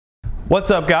What's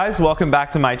up, guys? Welcome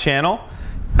back to my channel.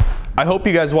 I hope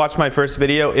you guys watched my first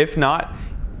video. If not,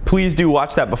 please do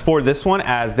watch that before this one,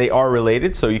 as they are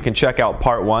related, so you can check out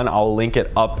part one. I'll link it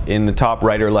up in the top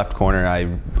right or left corner.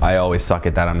 I always suck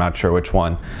at that. I'm not sure which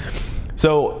one.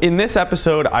 So in this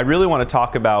episode, I really want to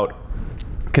talk about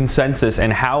consensus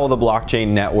and how the blockchain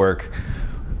network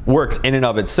works in and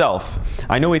of itself.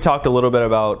 I know we talked a little bit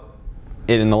about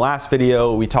it in the last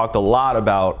video. We talked a lot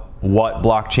about what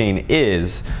blockchain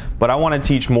is, but I want to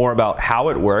teach more about how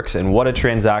it works and what a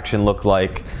transaction looks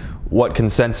like, what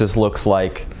consensus looks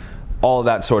like, all of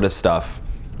that sort of stuff.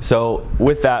 So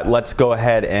with that, let's go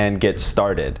ahead and get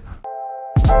started.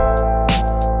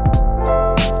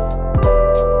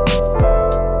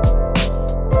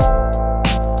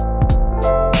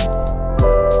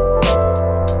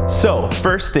 So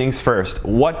first things first,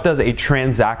 what does a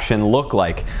transaction look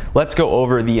like? Let's go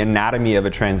over the anatomy of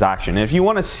a transaction. And if you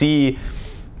want to see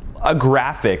a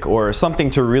graphic or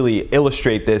something to really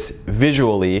illustrate this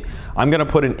visually, I'm going to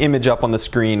put an image up on the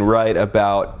screen right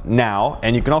about now.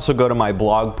 And you can also go to my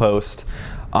blog post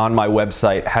on my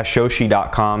website,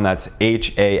 hashoshi.com. That's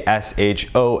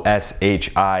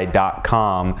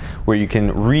HASHOSHI.com, where you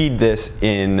can read this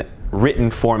in written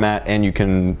format and you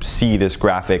can see this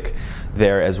graphic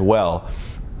there as well.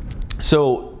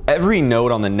 So every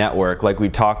node on the network, like we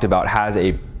talked about, has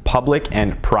a public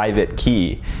and private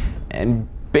key. And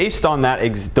based on that,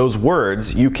 those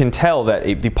words, you can tell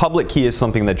that the public key is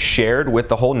something that's shared with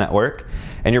the whole network,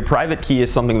 and your private key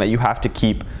is something that you have to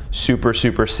keep super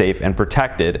safe and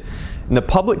protected. And the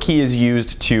public key is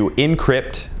used to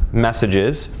encrypt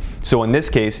messages. So in this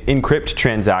case, encrypt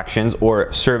transactions,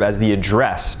 or serve as the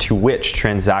address to which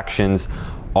transactions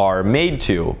are made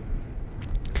to.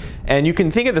 And you can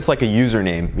think of this like a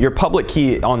username. Your public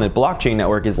key on the blockchain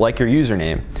network is like your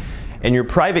username. And your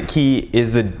private key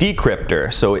is the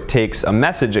decryptor. So it takes a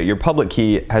message that your public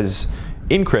key has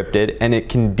encrypted and it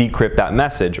can decrypt that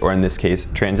message, or in this case,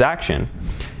 transaction.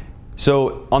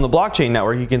 So on the blockchain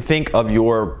network, you can think of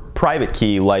your private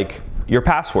key like your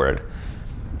password.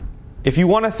 If you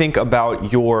want to think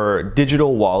about your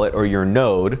digital wallet or your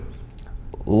node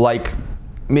like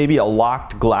maybe a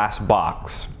locked glass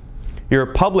box, your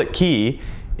public key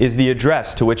is the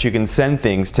address to which you can send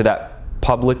things to that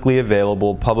publicly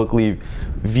available, publicly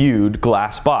viewed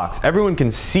glass box. Everyone can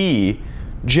see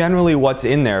generally what's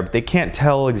in there, but they can't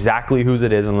tell exactly whose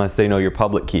it is unless they know your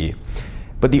public key.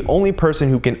 But the only person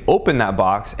who can open that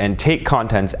box and take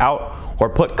contents out or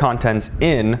put contents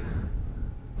in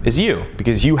is you,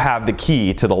 because you have the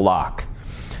key to the lock.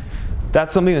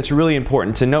 That's something that's really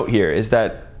important to note here, is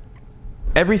that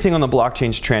everything on the blockchain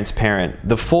is transparent.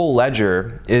 The full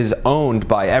ledger is owned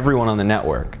by everyone on the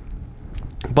network.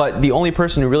 But the only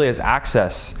person who really has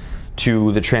access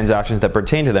to the transactions that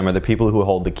pertain to them are the people who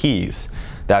hold the keys.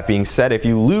 That being said, if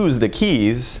you lose the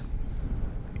keys,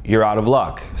 you're out of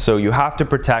luck. So you have to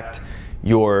protect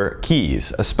your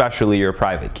keys, especially your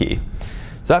private key.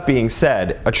 That being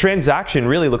said, a transaction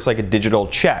really looks like a digital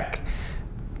check.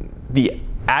 The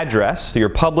address, your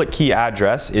public key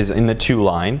address, is in the to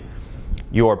line.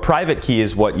 Your private key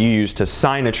is what you use to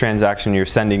sign a transaction you're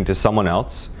sending to someone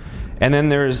else. And then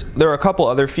there are a couple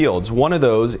other fields. One of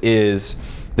those is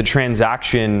the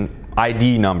transaction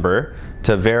ID number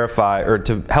to verify or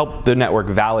to help the network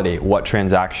validate what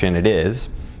transaction it is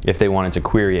if they wanted to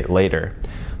query it later.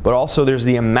 But also there's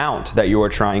the amount that you are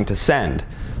trying to send.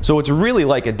 So it's really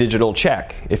like a digital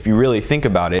check if you really think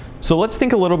about it. So let's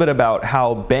think a little bit about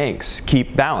how banks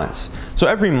keep balance. So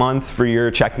every month for your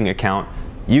checking account,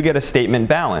 you get a statement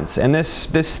balance, and this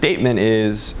statement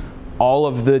is all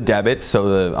of the debits,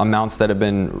 so the amounts that have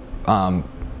been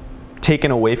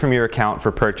taken away from your account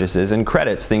for purchases, and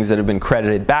credits, things that have been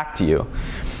credited back to you.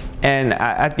 And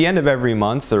at the end of every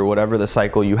month, or whatever the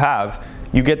cycle you have,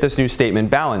 you get this new statement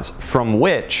balance from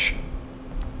which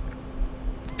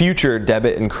future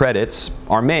debit and credits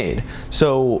are made.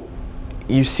 So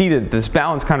you see that this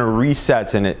balance kind of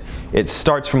resets, and it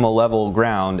starts from a level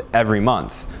ground every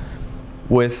month.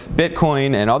 With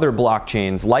Bitcoin and other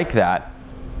blockchains like that,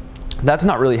 that's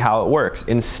not really how it works.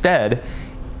 Instead,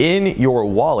 in your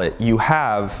wallet, you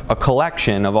have a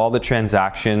collection of all the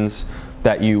transactions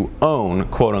that you own,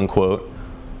 quote unquote,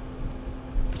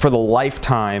 for the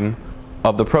lifetime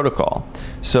of the protocol.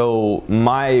 So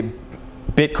my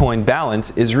Bitcoin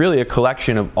balance is really a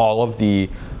collection of all of the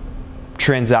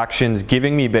transactions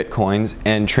giving me Bitcoins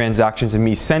and transactions of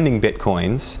me sending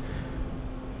Bitcoins.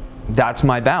 That's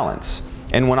my balance.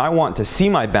 And when I want to see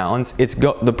my balance,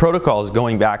 the protocol is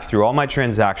going back through all my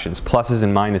transactions, pluses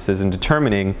and minuses, and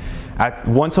determining,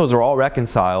 once those are all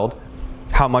reconciled,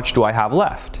 how much do I have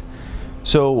left.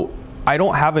 So I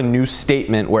don't have a new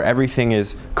statement where everything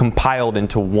is compiled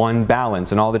into one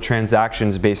balance and all the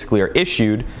transactions basically are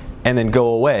issued and then go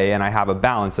away, and I have a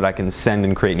balance that I can send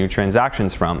and create new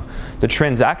transactions from. The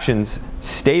transactions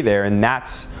stay there, and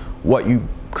that's what you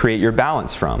create your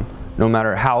balance from, no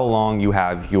matter how long you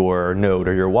have your node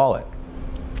or your wallet.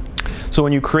 So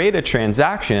when you create a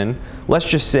transaction, let's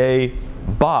just say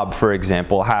Bob, for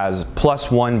example, has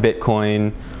 +1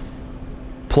 Bitcoin,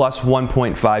 plus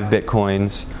 1.5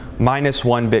 Bitcoins,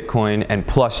 -1 Bitcoin, and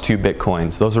 +2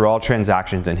 Bitcoins. Those are all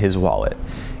transactions in his wallet.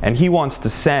 And he wants to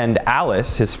send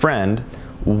Alice, his friend,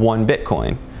 1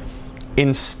 Bitcoin.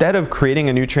 Instead of creating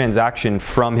a new transaction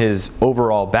from his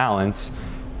overall balance,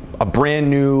 a brand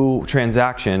new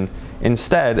transaction,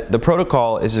 instead, the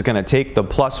protocol is just going to take the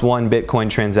 +1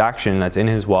 Bitcoin transaction that's in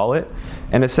his wallet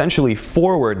and essentially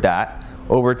forward that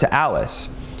over to Alice.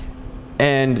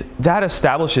 And that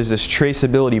establishes this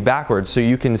traceability backwards, so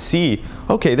you can see,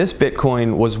 okay, this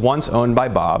Bitcoin was once owned by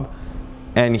Bob,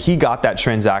 and he got that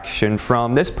transaction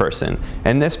from this person,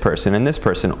 and this person, and this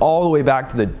person, all the way back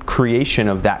to the creation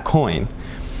of that coin.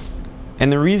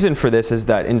 And the reason for this is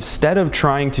that instead of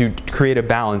trying to create a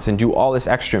balance and do all this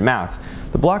extra math,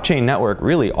 the blockchain network,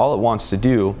 really all it wants to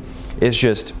do is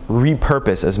just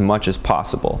repurpose as much as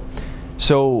possible.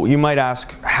 So you might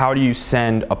ask, how do you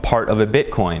send a part of a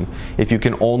Bitcoin if you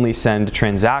can only send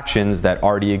transactions that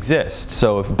already exist?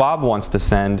 So if Bob wants to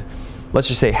send, let's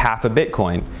just say, half a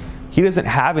Bitcoin, he doesn't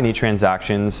have any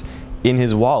transactions in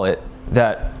his wallet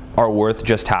that are worth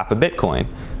just half a Bitcoin.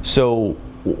 So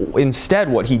instead,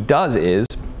 what he does is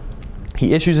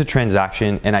he issues a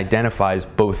transaction and identifies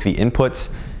both the inputs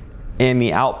and the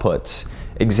outputs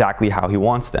exactly how he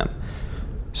wants them.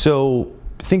 So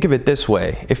think of it this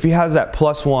way. If he has that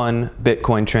 +1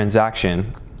 Bitcoin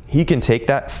transaction, he can take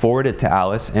that, forward it to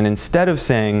Alice, and instead of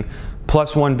saying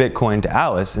 +1 Bitcoin to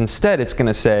Alice, instead it's going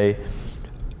to say,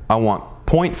 I want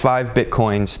 0.5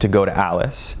 Bitcoins to go to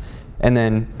Alice, and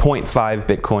then 0.5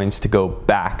 Bitcoins to go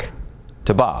back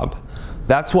to Bob.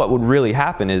 That's what would really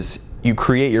happen, is you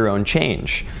create your own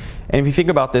change. And if you think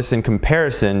about this in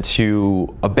comparison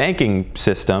to a banking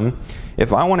system,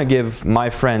 if I want to give my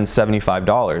friend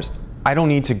 $75, I don't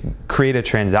need to create a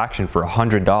transaction for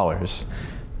 $100.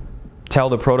 Tell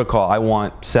the protocol I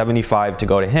want 75 to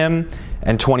go to him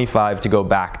and 25 to go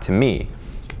back to me.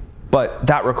 But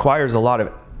that requires a lot of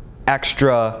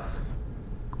extra,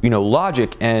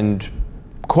 logic and,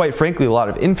 quite frankly, a lot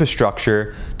of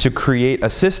infrastructure to create a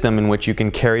system in which you can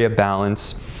carry a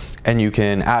balance and you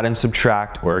can add and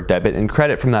subtract or debit and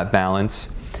credit from that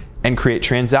balance and create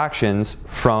transactions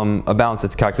from a balance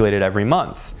that's calculated every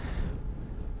month.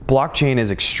 Blockchain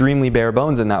is extremely bare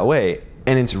bones in that way,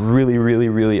 and it's really, really,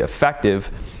 really effective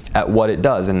at what it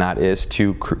does, and that is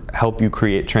to help you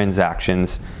create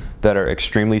transactions that are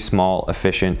extremely small,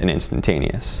 efficient, and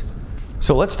instantaneous.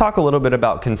 So let's talk a little bit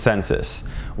about consensus.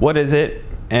 What is it,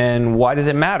 and why does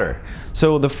it matter?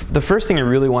 So the first thing I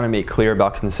really want to make clear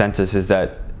about consensus is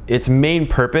that its main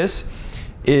purpose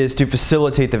is to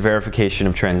facilitate the verification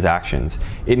of transactions.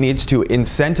 It needs to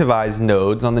incentivize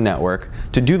nodes on the network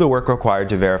to do the work required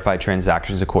to verify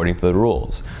transactions according to the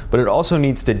rules. But it also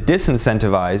needs to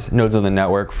disincentivize nodes on the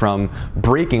network from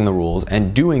breaking the rules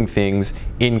and doing things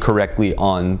incorrectly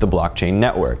on the blockchain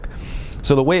network.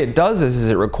 So the way it does this is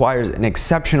it requires an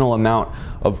exceptional amount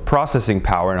of processing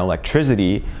power and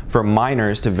electricity for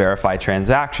miners to verify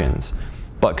transactions.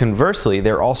 But conversely,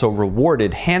 they're also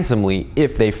rewarded handsomely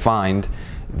if they find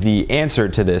the answer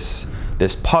to this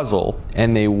puzzle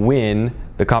and they win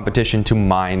the competition to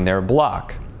mine their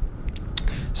block.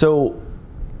 So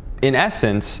in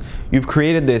essence, you've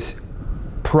created this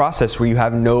process where you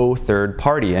have no third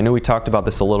party. I know we talked about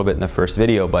this a little bit in the first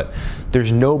video, but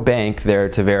there's no bank there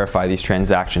to verify these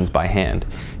transactions by hand.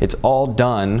 It's all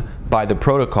done by the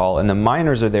protocol, and the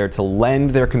miners are there to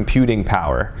lend their computing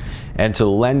power and to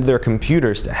lend their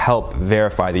computers to help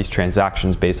verify these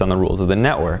transactions based on the rules of the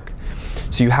network.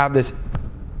 So you have this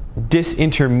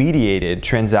disintermediated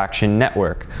transaction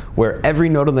network where every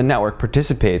node of the network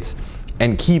participates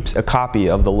and keeps a copy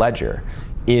of the ledger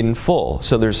in full.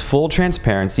 So there's full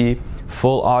transparency,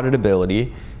 full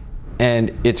auditability,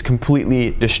 and it's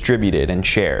completely distributed and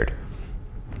shared.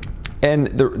 And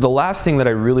the last thing that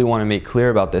I really want to make clear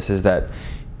about this is that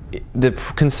the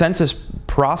consensus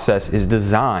process is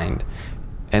designed,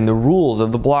 and the rules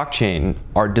of the blockchain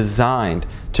are designed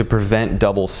to prevent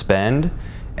double spend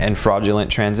and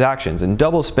fraudulent transactions. And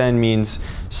double spend means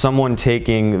someone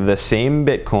taking the same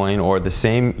Bitcoin or the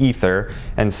same Ether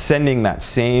and sending that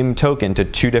same token to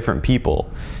two different people.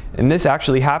 And this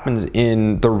actually happens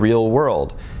in the real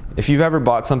world. If you've ever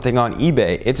bought something on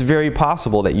eBay, it's very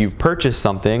possible that you've purchased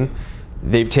something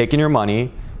they've taken your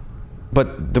money,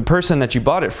 but the person that you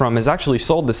bought it from has actually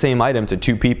sold the same item to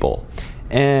 2 people.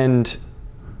 And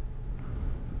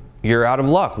you're out of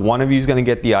luck. One of you is going to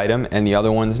get the item and the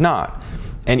other one's not.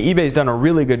 And eBay's done a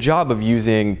really good job of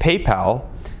using PayPal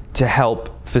to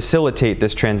help facilitate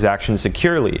this transaction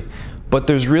securely. But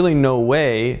there's really no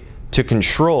way to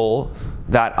control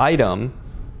that item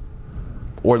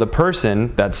or the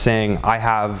person that's saying, I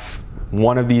have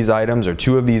one of these items or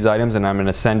 2 of these items and I'm going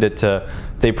to send it to,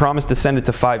 they promised to send it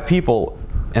to 5 people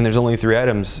and there's only 3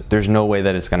 items, there's no way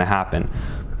that it's going to happen.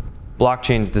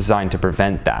 Blockchain's designed to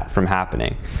prevent that from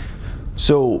happening.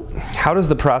 So how does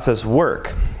the process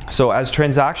work? So as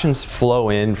transactions flow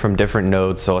in from different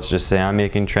nodes, so let's just say I'm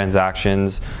making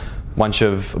transactions, a bunch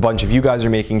of you guys are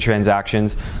making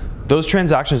transactions, those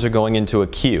transactions are going into a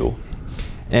queue.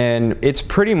 And it's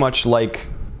pretty much like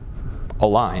a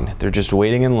line. They're just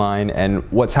waiting in line, and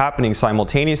what's happening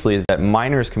simultaneously is that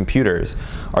miners' computers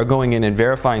are going in and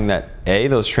verifying that A,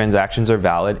 those transactions are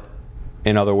valid.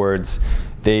 In other words,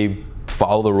 they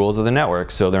follow the rules of the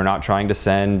network, so they're not trying to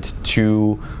send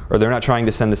they're not trying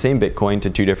to send the same Bitcoin to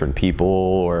 2 different people,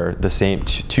 or the same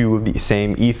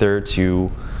same Ether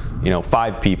to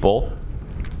 5 people.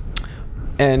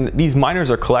 And these miners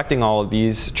are collecting all of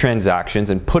these transactions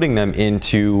and putting them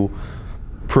into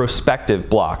prospective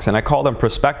blocks. And I call them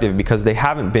prospective because they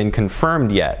haven't been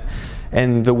confirmed yet.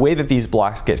 And the way that these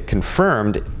blocks get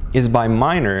confirmed is by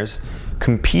miners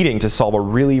competing to solve a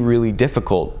really, really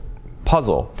difficult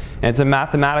puzzle. And it's a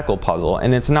mathematical puzzle,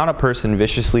 and it's not a person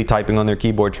viciously typing on their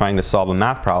keyboard trying to solve a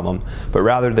math problem, but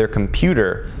rather their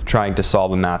computer trying to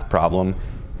solve a math problem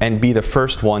and be the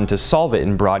first one to solve it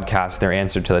and broadcast their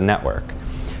answer to the network.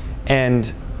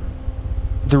 And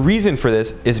the reason for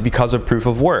this is because of proof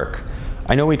of work.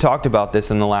 I know we talked about this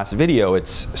in the last video.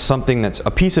 It's something that's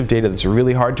a piece of data that's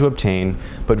really hard to obtain,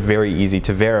 but very easy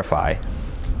to verify.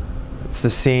 It's the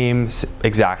same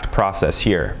exact process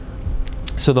here.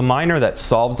 So the miner that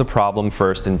solves the problem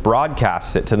first and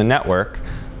broadcasts it to the network,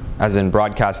 as in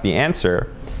broadcast the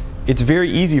answer, it's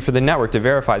very easy for the network to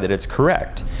verify that it's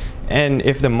correct. And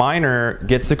if the miner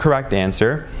gets the correct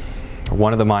answer, or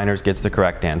one of the miners gets the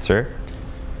correct answer,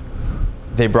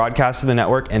 they broadcast to the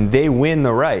network and they win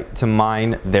the right to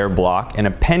mine their block and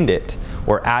append it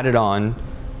or add it on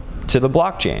to the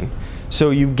blockchain. So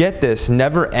you get this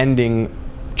never-ending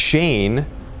chain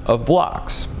of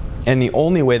blocks. And the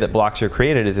only way that blocks are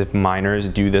created is if miners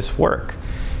do this work.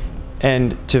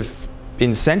 And to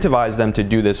incentivize them to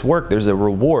do this work, there's a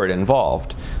reward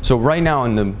involved. So right now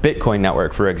in the Bitcoin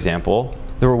network, for example,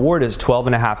 the reward is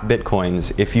 12.5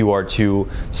 Bitcoins if you are to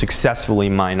successfully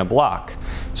mine a block.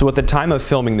 So at the time of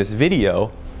filming this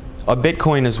video, a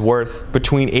Bitcoin is worth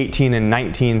between 18 and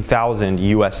 19,000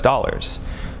 US dollars.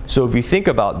 So if you think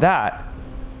about that,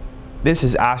 this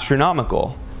is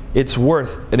astronomical. It's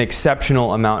worth an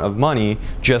exceptional amount of money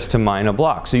just to mine a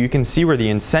block. So you can see where the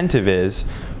incentive is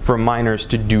for miners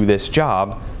to do this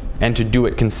job and to do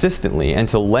it consistently and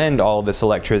to lend all of this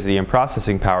electricity and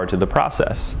processing power to the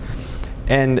process.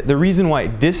 And the reason why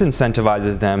it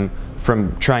disincentivizes them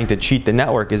from trying to cheat the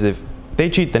network is if they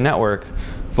cheat the network,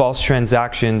 false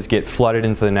transactions get flooded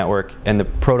into the network and the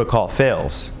protocol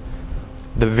fails.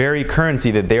 The very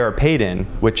currency that they are paid in,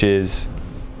 which is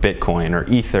Bitcoin or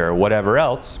Ether or whatever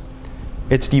else,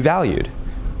 it's devalued.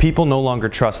 People no longer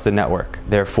trust the network.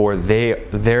 Therefore,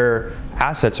 their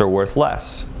assets are worth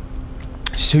less.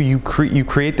 So you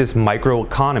create this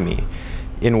microeconomy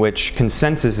in which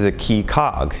consensus is a key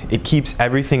cog. It keeps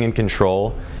everything in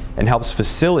control and helps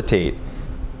facilitate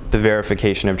the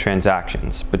verification of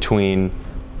transactions between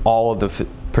all of the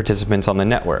participants on the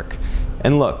network.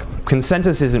 And look,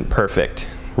 consensus isn't perfect.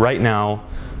 Right now,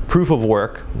 proof of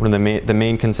work, one of the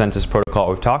main consensus protocol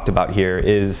we've talked about here,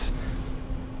 is,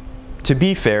 to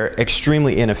be fair,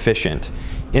 extremely inefficient.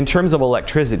 In terms of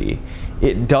electricity,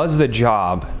 it does the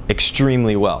job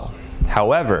extremely well.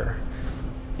 However,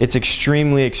 it's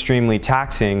extremely, extremely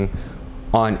taxing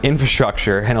on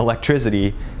infrastructure and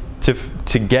electricity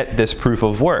to get this proof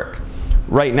of work.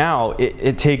 Right now,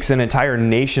 it takes an entire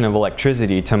nation of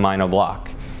electricity to mine a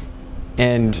block.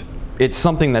 And it's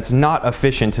something that's not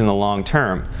efficient in the long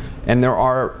term. And there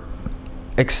are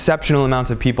exceptional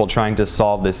amounts of people trying to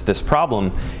solve this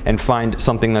problem and find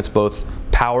something that's both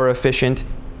power efficient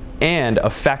and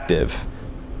effective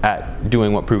at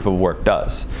doing what proof of work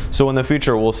does. So in the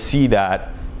future, we'll see that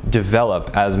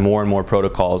develop as more and more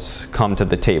protocols come to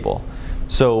the table.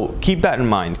 So keep that in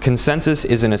mind. Consensus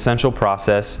is an essential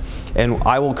process, and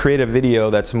I will create a video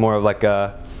that's more of like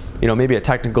a, maybe a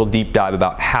technical deep dive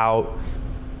about how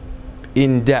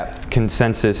in-depth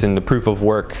consensus and the proof of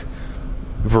work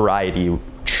variety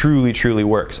truly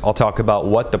works. I'll talk about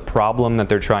what the problem that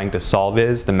they're trying to solve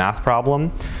is, the math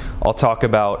problem. I'll talk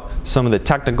about some of the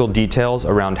technical details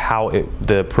around how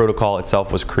the protocol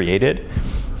itself was created.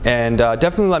 And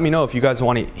definitely let me know if you guys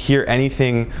want to hear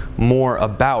anything more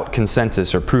about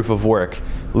consensus or proof of work.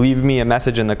 Leave me a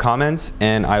message in the comments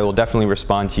and I will definitely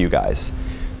respond to you guys.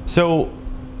 So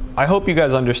I hope you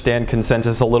guys understand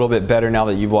consensus a little bit better now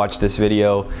that you've watched this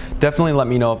video. Definitely let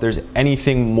me know if there's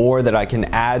anything more that I can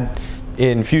add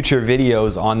in future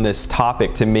videos on this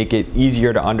topic to make it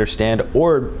easier to understand,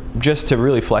 or just to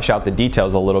really flesh out the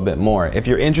details a little bit more. If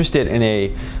you're interested in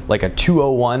a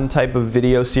 201 type of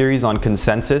video series on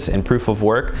consensus and proof of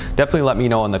work, definitely let me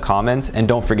know in the comments, and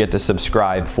don't forget to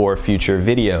subscribe for future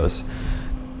videos.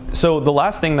 So the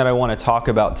last thing that I want to talk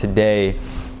about today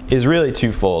is really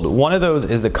twofold. One of those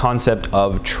is the concept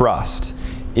of trust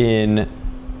in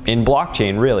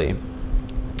blockchain, really.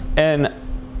 And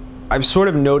I've sort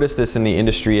of noticed this in the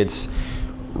industry. It's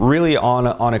really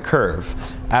on a curve.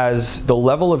 As the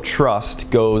level of trust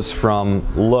goes from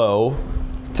low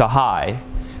to high,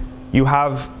 you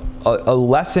have a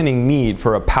lessening need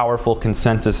for a powerful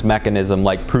consensus mechanism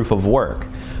like proof of work.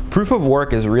 Proof of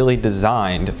work is really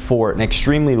designed for an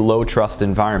extremely low trust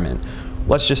environment.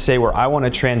 Let's just say where I want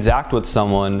to transact with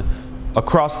someone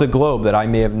across the globe that I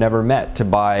may have never met to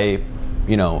buy,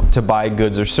 to buy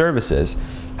goods or services.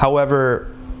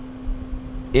 However,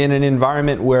 in an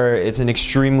environment where it's an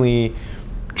extremely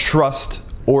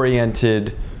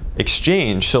trust-oriented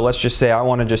exchange, so let's just say I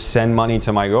want to just send money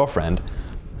to my girlfriend.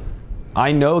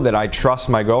 I know that I trust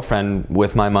my girlfriend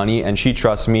with my money and she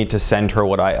trusts me to send her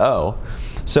what I owe.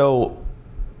 So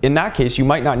in that case, you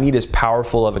might not need as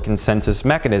powerful of a consensus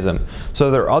mechanism. So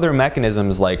there are other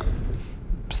mechanisms like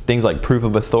things like proof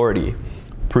of authority,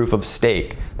 proof of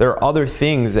stake. There are other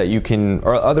things that you can,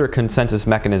 or other consensus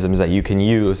mechanisms that you can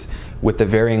use with the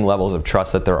varying levels of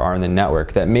trust that there are in the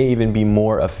network that may even be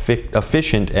more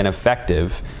efficient and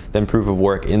effective than proof of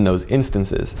work in those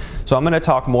instances. So I'm going to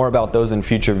talk more about those in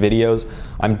future videos.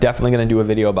 I'm definitely going to do a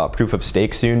video about proof of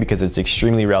stake soon because it's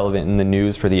extremely relevant in the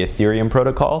news for the Ethereum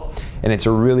protocol, and it's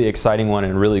a really exciting one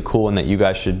and really cool one that you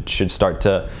guys should start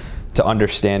to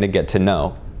understand and get to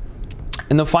know.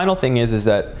 And the final thing is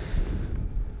that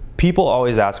people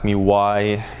always ask me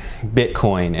why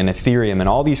Bitcoin and Ethereum and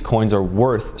all these coins are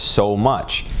worth so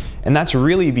much. And that's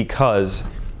really because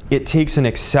it takes an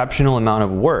exceptional amount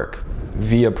of work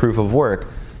via proof of work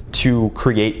to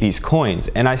create these coins.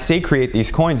 And I say create these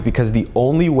coins because the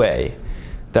only way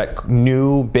that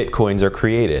new Bitcoins are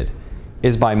created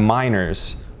is by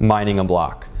miners mining a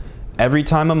block. Every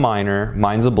time a miner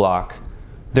mines a block,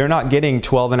 they're not getting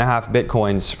 12.5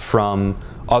 Bitcoins from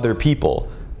other people.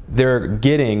 They're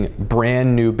getting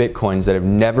brand new Bitcoins that have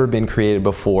never been created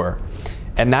before.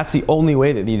 And that's the only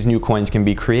way that these new coins can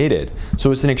be created.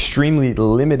 So it's an extremely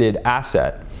limited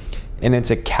asset, and it's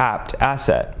a capped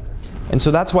asset. And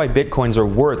so that's why Bitcoins are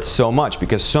worth so much,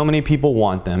 because so many people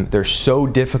want them. They're so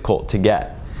difficult to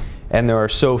get, and there are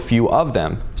so few of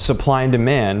them. Supply and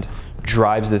demand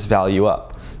drives this value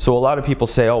up. So a lot of people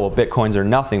say, oh, well, Bitcoins are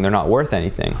nothing. They're not worth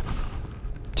anything.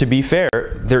 To be fair,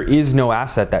 there is no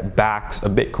asset that backs a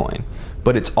Bitcoin,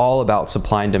 but it's all about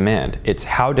supply and demand. It's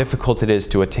how difficult it is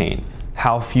to attain,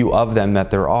 how few of them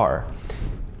that there are,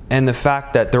 and the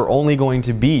fact that there are only going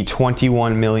to be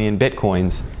 21 million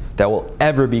Bitcoins that will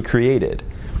ever be created.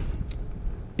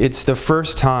 It's the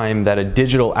first time that a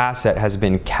digital asset has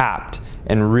been capped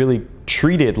and really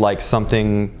treated like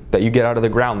something that you get out of the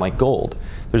ground, like gold.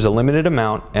 There's a limited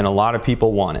amount and a lot of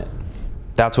people want it.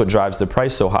 That's what drives the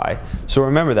price so high. So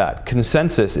remember that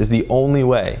consensus is the only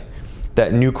way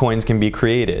that new coins can be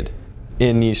created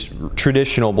in these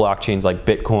traditional blockchains like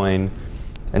Bitcoin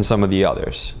and some of the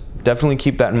others. Definitely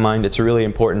keep that in mind. It's a really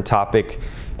important topic,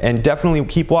 and definitely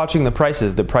keep watching the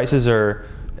prices. The prices are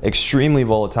extremely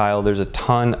volatile. There's a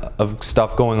ton of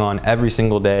stuff going on every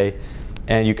single day,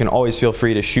 and you can always feel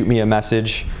free to shoot me a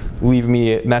message, leave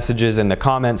me messages in the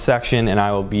comments section, and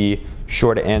I will be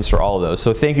sure to answer all of those.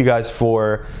 So thank you guys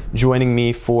for joining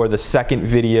me for the second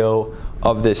video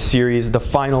of this series, the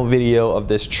final video of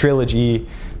this trilogy.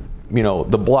 The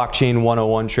Blockchain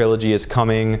 101 trilogy is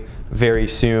coming very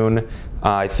soon.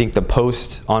 I think the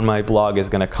post on my blog is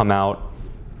going to come out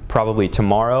probably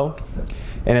tomorrow,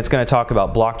 and it's going to talk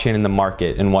about blockchain in the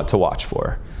market and what to watch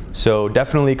for. So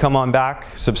definitely come on back,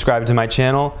 subscribe to my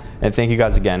channel, and thank you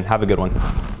guys again. Have a good one.